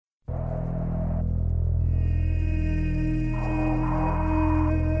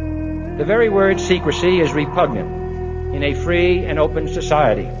The very word secrecy is repugnant in a free and open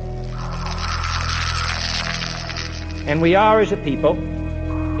society. And we are, as a people,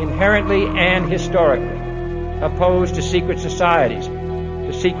 inherently and historically opposed to secret societies,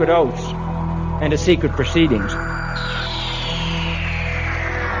 to secret oaths, and to secret proceedings.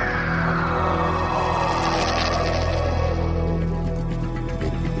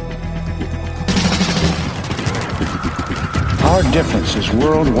 Our differences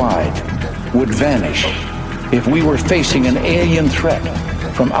worldwide would vanish if we were facing an alien threat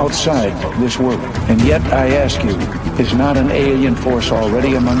from outside this world. And yet, I ask you, is not an alien force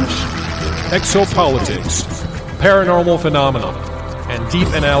already among us? Exopolitics, paranormal phenomena, and deep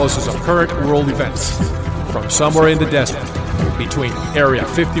analysis of current world events. From somewhere in the desert, between Area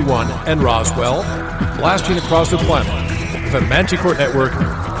 51 and Roswell, blasting across the planet, the Manticore Network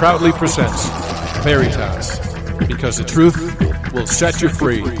proudly presents Veritas, because the truth will set you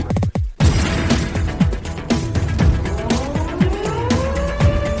free.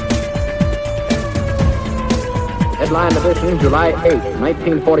 Headline edition, July 8,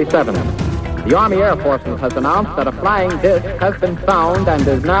 1947. The Army Air Forces has announced that a flying disc has been found and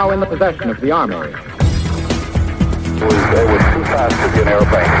is now in the possession of the Army. It was too fast to be an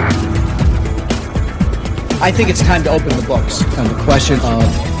airplane. I think it's time to open the books on the question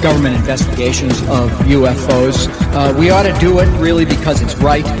of government investigations of UFOs. We ought to do it really because it's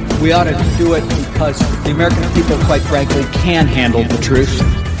right. We ought to do it because the American people, quite frankly, can handle the truth.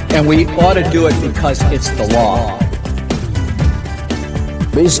 And we ought to do it because it's the law.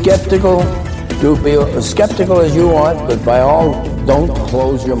 Be skeptical. Do be as skeptical as you want, but by all, don't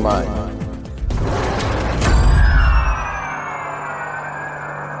close your mind.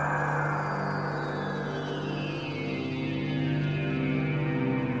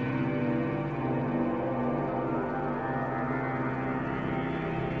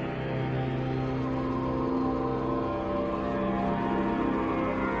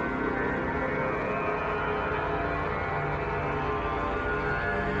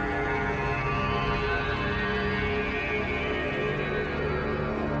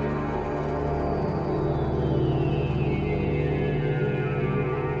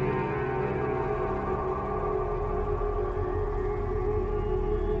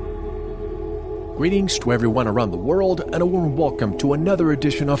 Greetings to everyone around the world, and a warm welcome to another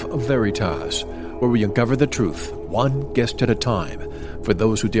edition of Veritas, where we uncover the truth, one guest at a time. For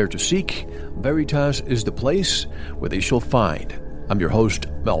those who dare to seek, Veritas is the place where they shall find. I'm your host,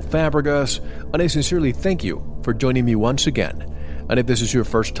 Mel Fabregas, and I sincerely thank you for joining me once again. And if this is your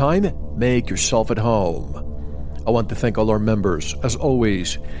first time, make yourself at home. I want to thank all our members. As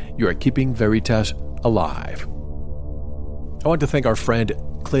always, you are keeping Veritas alive. I want to thank our friend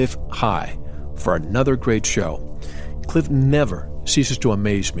Cliff High for another great show. Cliff never ceases to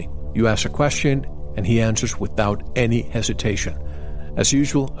amaze me. You ask a question, and he answers without any hesitation. As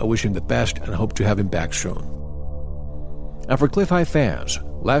usual, I wish him the best and hope to have him back soon. And for Cliff High fans,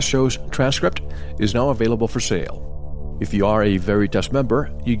 last show's transcript is now available for sale. If you are a Veritas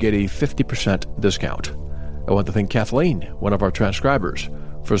member, you get a 50% discount. I want to thank Kathleen, one of our transcribers,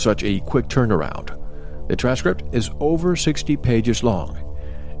 for such a quick turnaround. The transcript is over 60 pages long.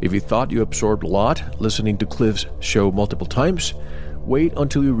 If you thought you absorbed a lot listening to Cliff's show multiple times, wait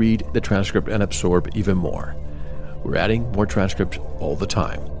until you read the transcript and absorb even more. We're adding more transcripts all the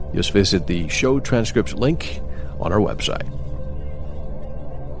time. Just visit the show transcripts link on our website.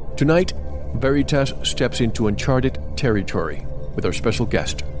 Tonight, Veritas steps into uncharted territory with our special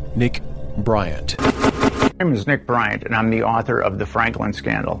guest, Nick Bryant. My name is Nick Bryant, and I'm the author of The Franklin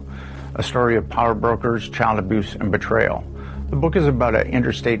Scandal, a story of Powerbrokers, child abuse, and betrayal. The book is about an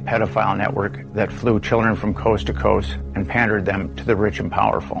interstate pedophile network that flew children from coast to coast and pandered them to the rich and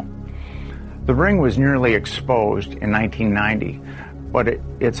powerful. The ring was nearly exposed in 1990, but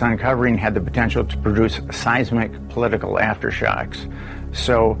its uncovering had the potential to produce seismic political aftershocks.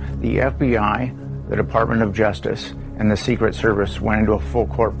 So the FBI, the Department of Justice, and the Secret Service went into a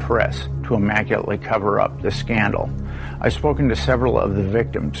full-court press to immaculately cover up the scandal. I've spoken to several of the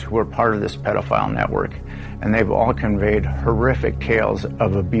victims who were part of this pedophile network, and they've all conveyed horrific tales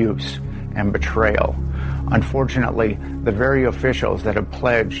of abuse and betrayal. Unfortunately, the very officials that have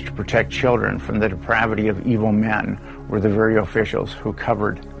pledged to protect children from the depravity of evil men were the very officials who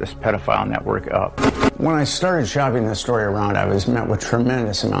covered this pedophile network up. When I started shopping this story around, I was met with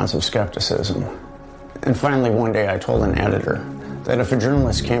tremendous amounts of skepticism. And finally, one day I told an editor that if a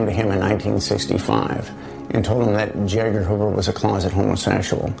journalist came to him in 1965 and told him that J. Edgar Hoover was a closet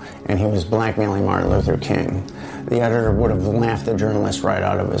homosexual and he was blackmailing Martin Luther King, the editor would have laughed the journalist right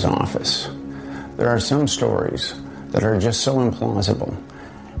out of his office. There are some stories that are just so implausible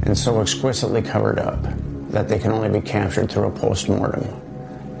and so exquisitely covered up that they can only be captured through a post-mortem.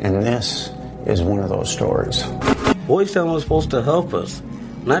 And this is one of those stories. Boys Town was supposed to help us,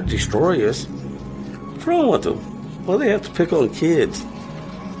 not destroy us. What's wrong with them? Well, they have to pick on kids.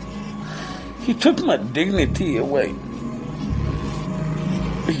 He took my dignity away.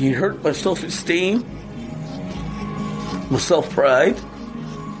 He hurt my self-esteem, my self-pride.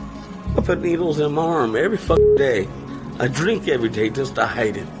 I put needles in my arm every fucking day. I drink every day just to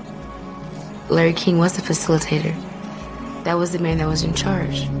hide it. Larry King was the facilitator. That was the man that was in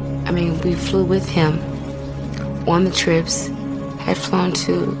charge. I mean, we flew with him on the trips, had flown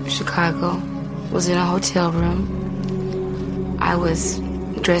to Chicago, was in a hotel room. I was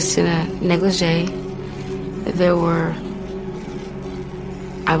dressed in a negligee. There were,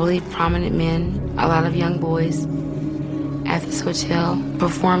 I believe, prominent men, a lot of young boys at this hotel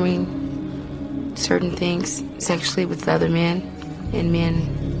performing certain things sexually with other men, and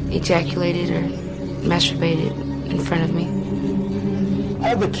men ejaculated or masturbated in front of me.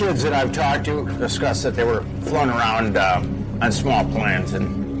 All the kids that I've talked to discussed that they were flown around on small planes,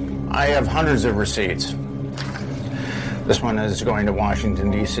 and I have hundreds of receipts. This one is going to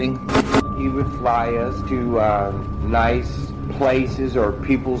Washington, D.C. He would fly us to nice places or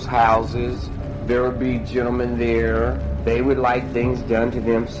people's houses. There would be gentlemen there. They would like things done to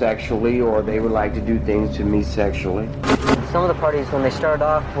them sexually, or they would like to do things to me sexually. Some of the parties, when they started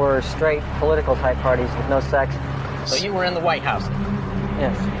off, were straight political type parties with no sex. So you were in the White House?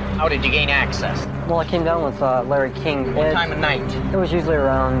 Yes. How did you gain access? Well, I came down with Larry King. What time of night? It was usually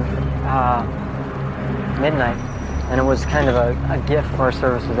around midnight, and it was kind of a gift for our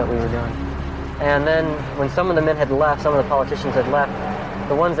services that we were doing. And then when some of the men had left, some of the politicians had left,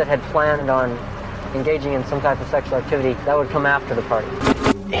 the ones that had planned on engaging in some type of sexual activity, that would come after the party.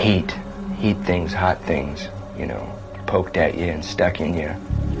 Heat things, hot things, poked at you and stuck in you.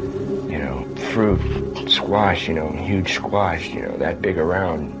 Fruit, squash, huge squash, that big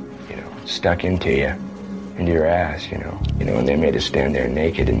around, stuck into you, into your ass, and they made us stand there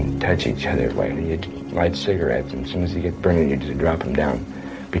naked and touch each other while you light cigarettes, and as soon as you get burning, you just drop them down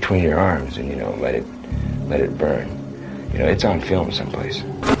between your arms and, let it burn. It's on film someplace.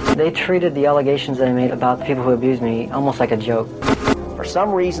 They treated the allegations that I made about the people who abused me almost like a joke. For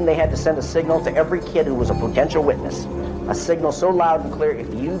some reason, they had to send a signal to every kid who was a potential witness. A signal so loud and clear,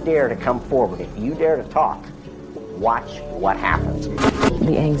 if you dare to come forward, if you dare to talk, watch what happens.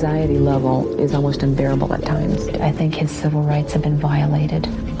 The anxiety level is almost unbearable at times. I think his civil rights have been violated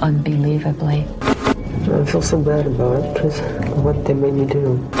unbelievably. I feel so bad about it because of what they made me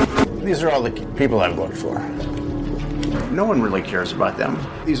do. These are all the people I've worked for. No one really cares about them.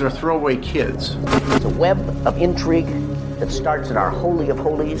 These are throwaway kids. It's a web of intrigue that starts at our Holy of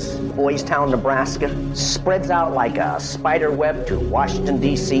Holies, Boys Town, Nebraska, spreads out like a spider web to Washington,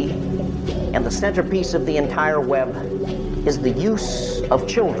 D.C., and the centerpiece of the entire web is the use of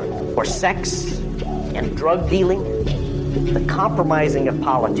children for sex and drug dealing, the compromising of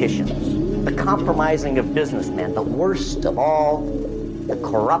politicians, the compromising of businessmen, the worst of all, the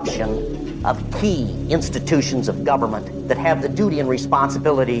corruption of key institutions of government that have the duty and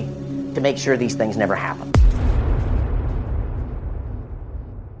responsibility to make sure these things never happen.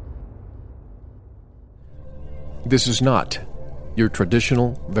 This is not your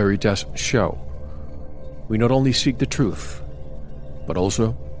traditional Veritas show. We not only seek the truth, but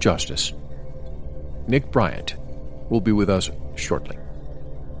also justice. Nick Bryant will be with us shortly.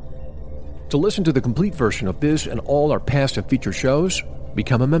 To listen to the complete version of this and all our past and future shows,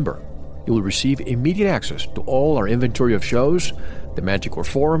 become a member. You will receive immediate access to all our inventory of shows, the Manticore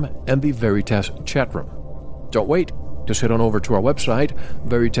Forum, and the Veritas chat room. Don't wait. Just head on over to our website,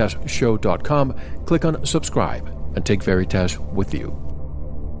 veritasshow.com, click on subscribe, and take Veritas with you.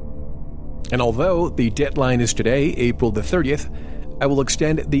 And although the deadline is today, April the 30th, I will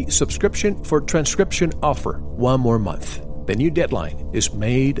extend the subscription for transcription offer one more month. The new deadline is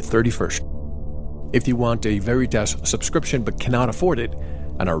May 31st. If you want a Veritas subscription but cannot afford it,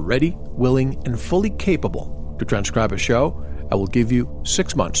 and are ready, willing, and fully capable to transcribe a show, I will give you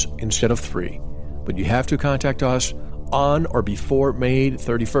 6 months instead of 3. But you have to contact us on or before May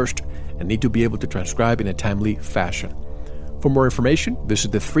 31st and need to be able to transcribe in a timely fashion. For more information,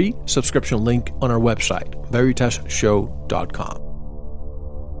 visit the free subscription link on our website, veritasshow.com.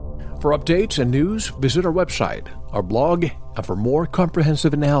 For updates and news, visit our website, our blog, and for more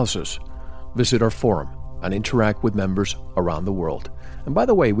comprehensive analysis, visit our forum and interact with members around the world. And by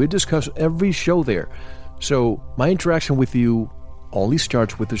the way, we discuss every show there, so my interaction with you only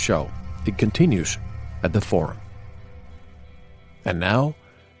starts with the show. It continues at the forum. And now,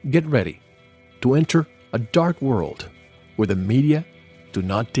 get ready to enter a dark world where the media do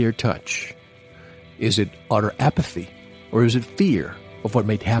not dare touch? Is it utter apathy, or is it fear of what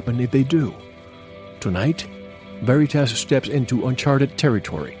might happen if they do? Tonight, Veritas steps into uncharted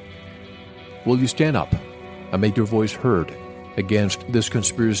territory. Will you stand up and make your voice heard against this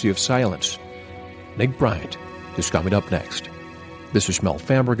conspiracy of silence? Nick Bryant is coming up next. This is Mel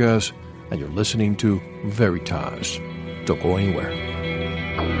Fabregas, and you're listening to Veritas. Don't go anywhere.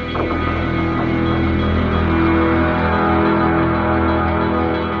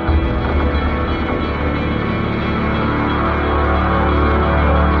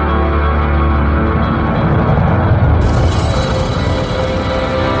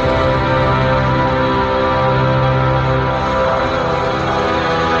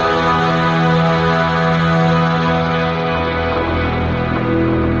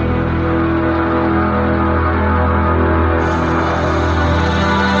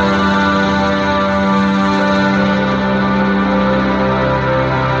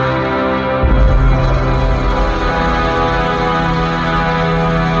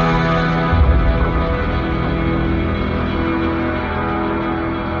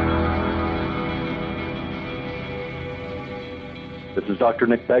 This is Dr.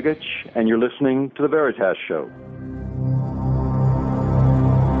 Nick Begich, and you're listening to The Veritas Show.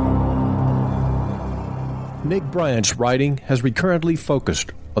 Nick Bryant's writing has recurrently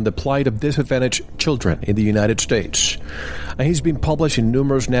focused on the plight of disadvantaged children in the United States. And he's been published in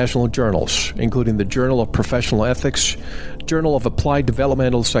numerous national journals, including the Journal of Professional Ethics, Journal of Applied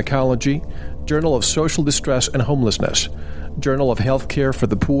Developmental Psychology, Journal of Social Distress and Homelessness, Journal of Healthcare for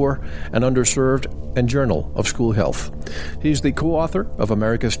the Poor and Underserved, and Journal of School Health. He is the co-author of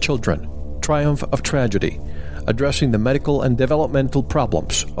America's Children, Triumph of Tragedy, addressing the medical and developmental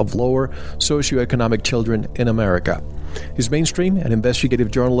problems of lower socioeconomic children in America. His mainstream and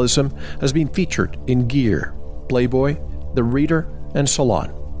investigative journalism has been featured in Gear, Playboy, The Reader, and Salon.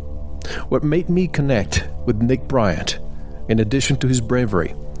 What made me connect with Nick Bryant, in addition to his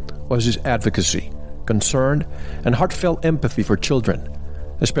bravery, was his advocacy, concern, and heartfelt empathy for children,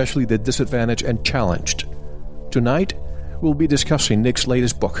 especially the disadvantaged and challenged. Tonight, we'll be discussing Nick's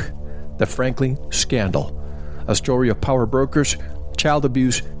latest book, The Franklin Scandal, a story of powerbrokers, child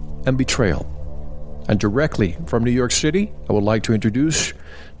abuse, and betrayal. And directly from New York City, I would like to introduce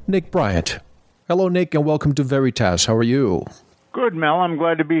Nick Bryant. Hello, Nick, and welcome to Veritas. How are you? Good, Mel. I'm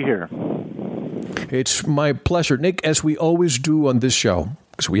glad to be here. It's my pleasure. Nick, as we always do on this show,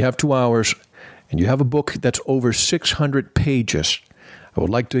 because we have 2 hours, and you have a book that's over 600 pages, I would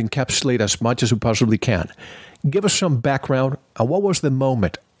like to encapsulate as much as we possibly can. Give us some background on what was the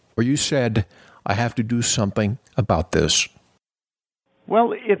moment where you said, I have to do something about this.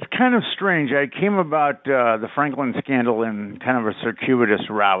 Well, it's kind of strange. I came about the Franklin scandal in kind of a circuitous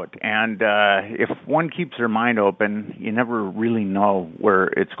route. And if one keeps their mind open, you never really know where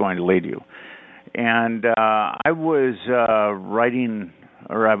it's going to lead you. And I was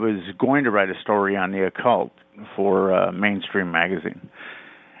going to write a story on the occult for Mainstream magazine.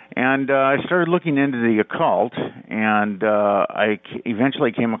 And I started looking into the occult, and I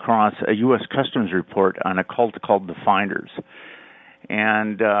eventually came across a U.S. Customs report on a cult called the Finders.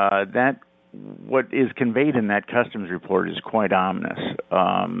 And what is conveyed in that Customs report is quite ominous.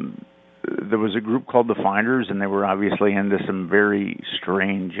 There was a group called the Finders, and they were obviously into some very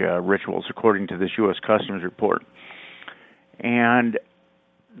strange rituals, according to this U.S. Customs report. And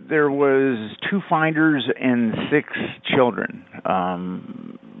there was 2 finders and 6 children,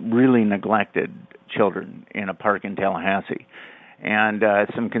 really neglected children, in a park in Tallahassee. And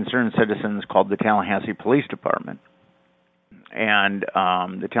some concerned citizens called the Tallahassee Police Department. And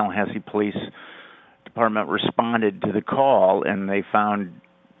the Tallahassee Police Department responded to the call, and they found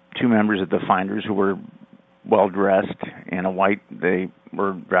 2 members of the finders who were well-dressed in they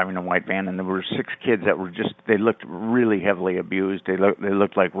were driving a white van, and there were 6 kids that were they looked really heavily abused. They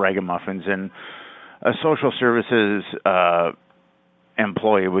looked like ragamuffins, and a social services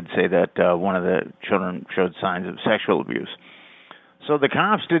employee would say that one of the children showed signs of sexual abuse. So the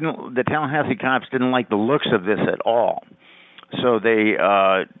Tallahassee cops didn't like the looks of this at all. So they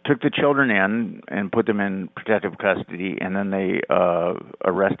took the children in and put them in protective custody, and then they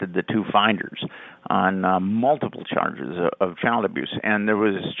arrested the 2 finders on multiple charges of child abuse. And there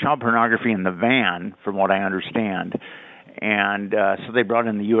was child pornography in the van, from what I understand, and so they brought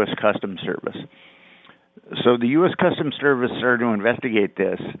in the U.S. Customs Service. So the U.S. Customs Service started to investigate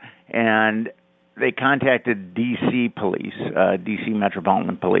this, and they contacted D.C. police, D.C.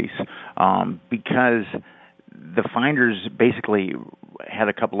 Metropolitan Police, because the finders basically had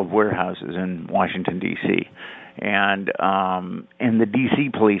a couple of warehouses in Washington, D.C., And the D.C.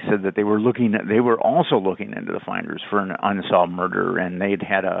 police said that they were also looking into the finders for an unsolved murder, and they'd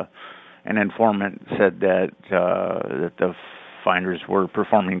had an informant said that the finders were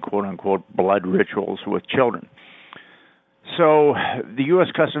performing quote unquote blood rituals with children. So the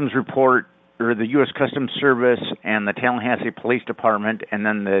U.S. Customs report, or the U.S. Customs Service and the Tallahassee Police Department, and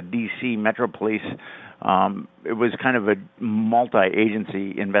then the D.C. Metro Police, it was kind of a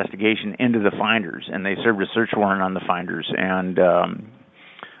multi-agency investigation into the finders, and they served a search warrant on the finders and on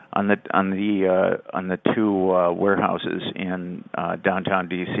the two warehouses in downtown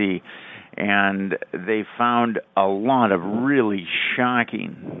D.C. And they found a lot of really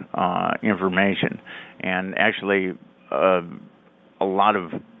shocking information, and actually a lot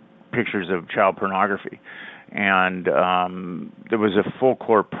of pictures of child pornography. And there was a full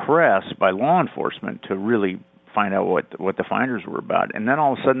court press by law enforcement to really find out what the finders were about. And then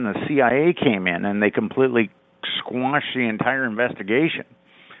all of a sudden the CIA came in and they completely squashed the entire investigation.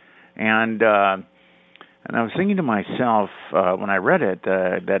 And I was thinking to myself when I read it,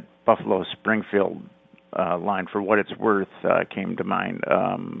 that Buffalo Springfield line, "For what it's worth," came to mind.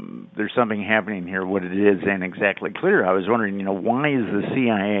 There's something happening here. What it is ain't exactly clear. I was wondering, why is the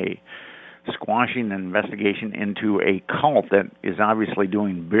CIA squashing an investigation into a cult that is obviously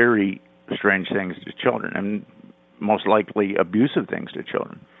doing very strange things to children, and most likely abusive things to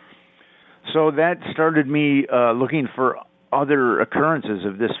children? So that started me looking for other occurrences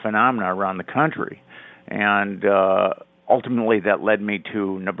of this phenomena around the country, and ultimately that led me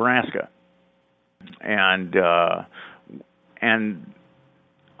to Nebraska. And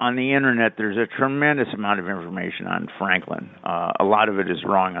on the internet, there's a tremendous amount of information on Franklin. A lot of it is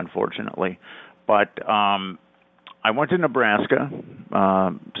wrong, unfortunately. But I went to Nebraska,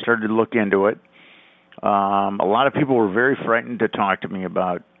 started to look into it. A lot of people were very frightened to talk to me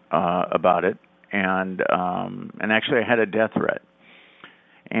about it, and actually I had a death threat.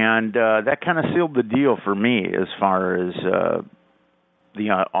 And that kind of sealed the deal for me as far as the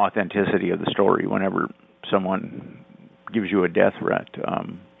authenticity of the story. Whenever someone gives you a death threat,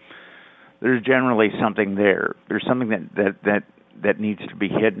 there's generally something there. There's something that needs to be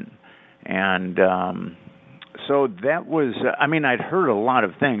hidden. And so that was, I'd heard a lot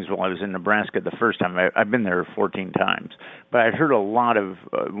of things while I was in Nebraska the first time. I've been there 14 times. But I'd heard a lot of,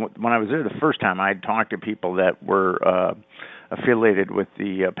 when I was there the first time, I'd talked to people that were affiliated with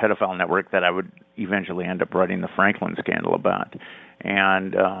the pedophile network that I would eventually end up writing the Franklin scandal about.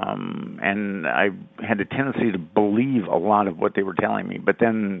 And I had a tendency to believe a lot of what they were telling me, but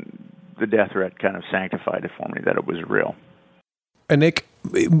then the death threat kind of sanctified it for me that it was real. And Nick,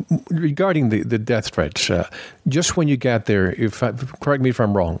 regarding the death threats, just when you got there, correct me if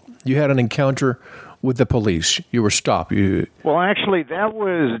I'm wrong, you had an encounter with the police. You were stopped. Well, actually, that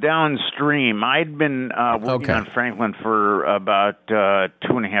was downstream. I'd been working on Franklin for about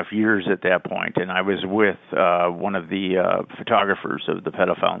 2.5 years at that point, and I was with one of the photographers of the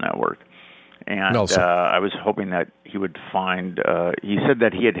pedophile network. And I was hoping that he would find, he said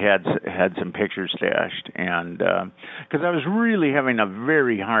that he had some pictures stashed, and because I was really having a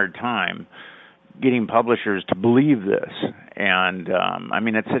very hard time getting publishers to believe this. And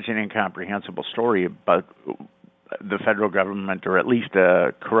it's such an incomprehensible story about the federal government, or at least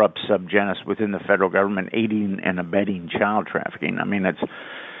a corrupt subgenus within the federal government, aiding and abetting child trafficking.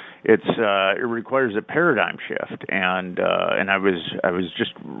 It requires a paradigm shift, and I was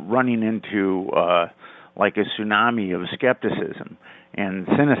just running into like a tsunami of skepticism and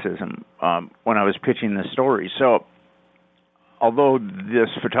cynicism when I was pitching this story. So, although this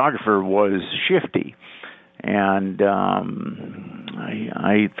photographer was shifty, and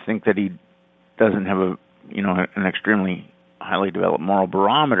I think that he doesn't have an extremely highly developed moral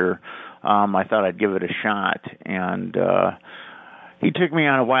barometer, I thought I'd give it a shot, and he took me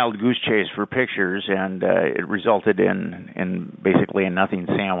on a wild goose chase for pictures, and it resulted in basically a nothing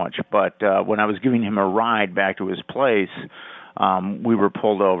sandwich. But when I was giving him a ride back to his place, we were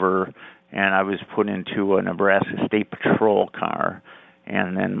pulled over, and I was put into a Nebraska State Patrol car,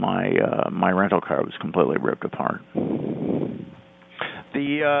 and then my rental car was completely ripped apart.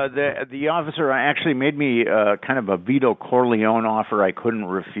 The officer actually made me kind of a Vito Corleone offer I couldn't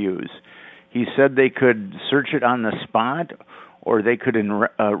refuse. He said they could search it on the spot, or they could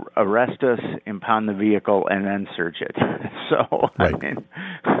arrest us, impound the vehicle, and then search it. So, right.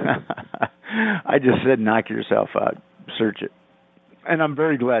 I just said, knock yourself out, search it. And I'm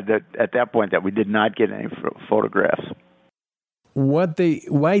very glad that at that point that we did not get any photographs. Why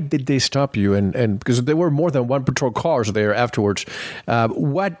did they stop you? And because there were more than one patrol cars there afterwards.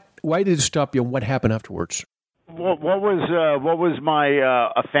 Why did it stop you, and what happened afterwards? What was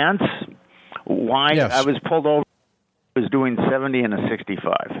my offense? Why? Yes. I was pulled over. I was doing 70 and a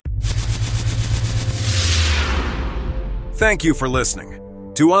 65. Thank you for listening.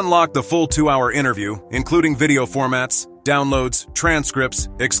 To unlock the full 2-hour interview, including video formats, downloads, transcripts,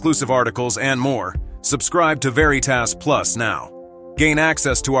 exclusive articles, and more, subscribe to Veritas Plus now. Gain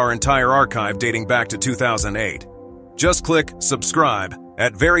access to our entire archive dating back to 2008. Just click subscribe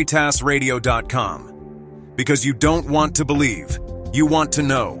at veritasradio.com. Because you don't want to believe, you want to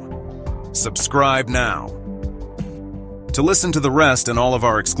know. Subscribe now. To listen to the rest and all of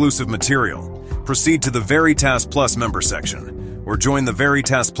our exclusive material, proceed to the Veritas Plus member section, or join the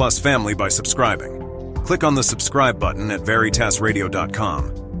Veritas Plus family by subscribing. Click on the subscribe button at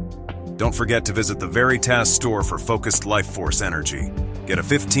veritasradio.com. Don't forget to visit the Veritas store for focused life force energy. Get a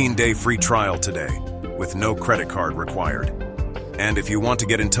 15-day free trial today, with no credit card required. And if you want to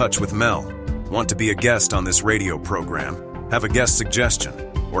get in touch with Mel, want to be a guest on this radio program, have a guest suggestion,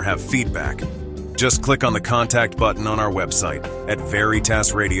 or have feedback, just click on the contact button on our website at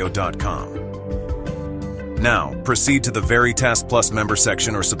veritasradio.com. Now, proceed to the Veritas Plus member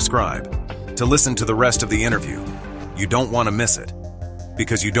section or subscribe to listen to the rest of the interview. You don't want to miss it.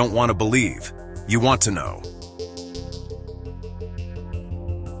 Because you don't want to believe, you want to know.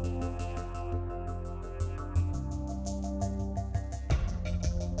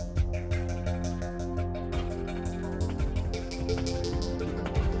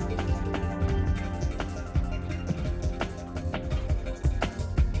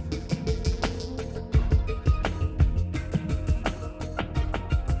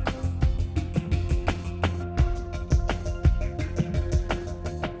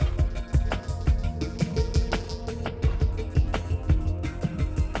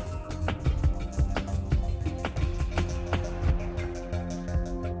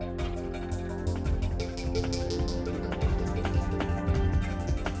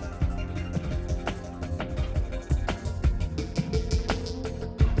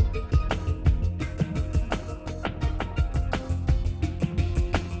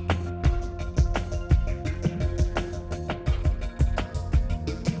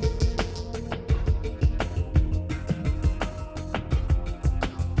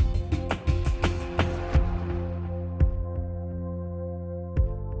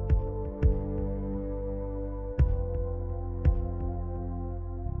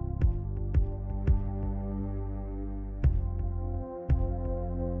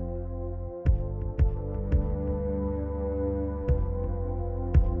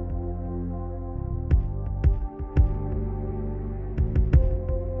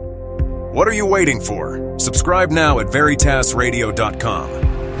 What are you waiting for? Subscribe now at veritasradio.com.